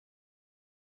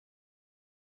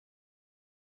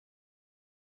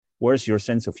where's your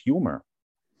sense of humor?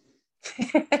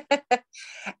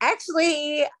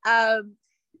 Actually,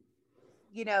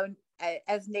 you know,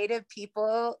 as Native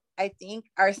people, I think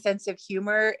our sense of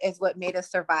humor is what made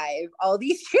us survive all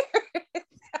these years.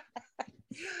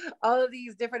 All of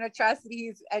these different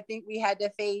atrocities I think we had to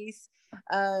face,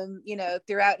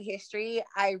 throughout history.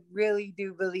 I really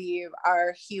do believe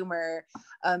our humor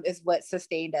is what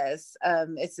sustained us.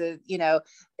 It's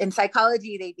in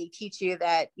psychology, they teach you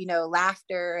that,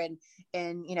 laughter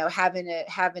and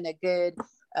having a good,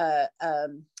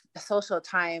 social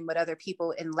time with other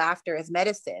people in laughter is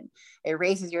medicine. It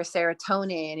raises your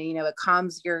serotonin, and it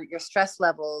calms your stress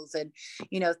levels, and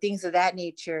things of that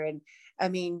nature. And I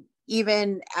mean,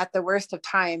 even at the worst of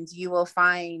times, you will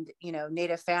find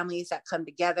Native families that come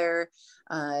together.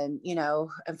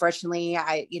 Unfortunately,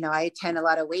 I attend a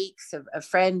lot of wakes of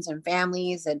friends and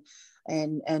families, and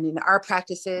in our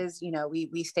practices,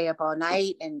 we stay up all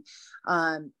night, and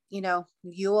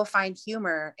you will find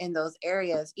humor in those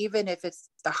areas, even if it's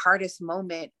the hardest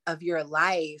moment of your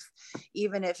life,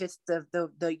 even if it's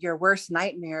the your worst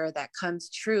nightmare that comes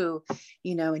true,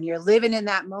 and you're living in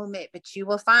that moment. But you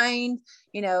will find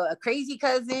a crazy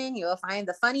cousin, you will find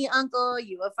the funny uncle,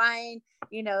 you will find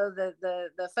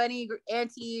the funny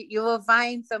auntie, you will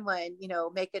find someone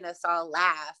making us all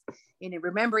laugh,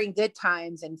 remembering good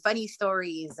times and funny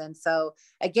stories. And so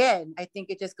again, I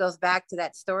think it just goes back to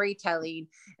that storytelling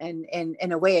and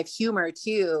a way of humor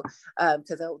too,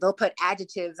 because they'll put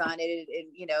adjectives on it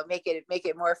and make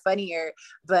it more funnier.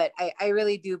 But I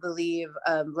really do believe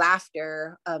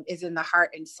laughter is in the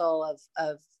heart and soul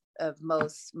of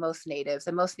most natives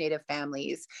and most Native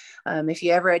families. If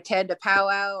you ever attend a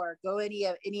powwow or go any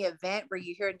event where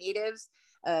you hear natives,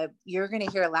 you're going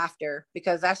to hear laughter,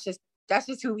 because that's just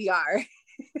who we are.